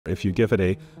If you give it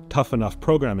a tough enough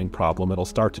programming problem, it'll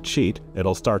start to cheat.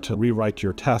 It'll start to rewrite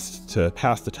your test to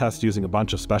pass the test using a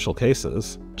bunch of special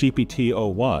cases.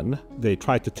 GPT-01, they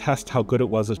tried to test how good it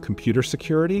was at computer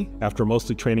security after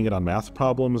mostly training it on math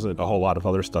problems and a whole lot of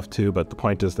other stuff too, but the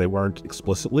point is they weren't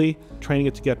explicitly training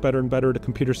it to get better and better at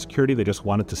computer security. They just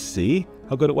wanted to see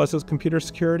how good it was at computer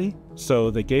security.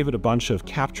 So they gave it a bunch of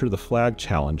capture the flag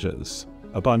challenges,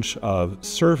 a bunch of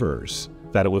servers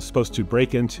that it was supposed to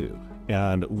break into.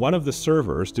 And one of the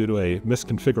servers, due to a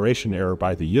misconfiguration error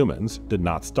by the humans, did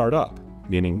not start up,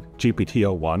 meaning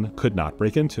GPT-01 could not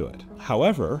break into it.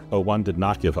 However, 01 did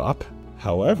not give up.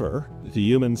 However, the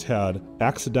humans had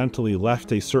accidentally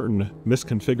left a certain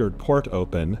misconfigured port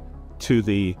open to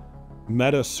the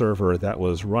meta server that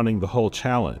was running the whole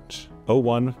challenge.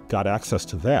 01 got access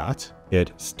to that.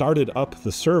 It started up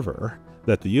the server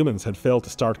that the humans had failed to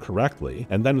start correctly,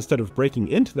 and then instead of breaking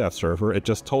into that server, it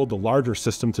just told the larger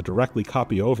system to directly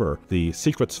copy over the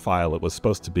secrets file it was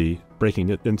supposed to be breaking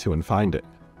it into and finding.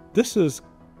 This is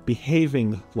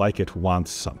behaving like it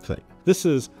wants something. This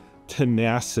is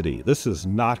tenacity. This is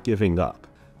not giving up.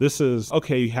 This is,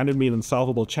 okay, you handed me an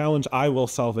insolvable challenge, I will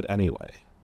solve it anyway.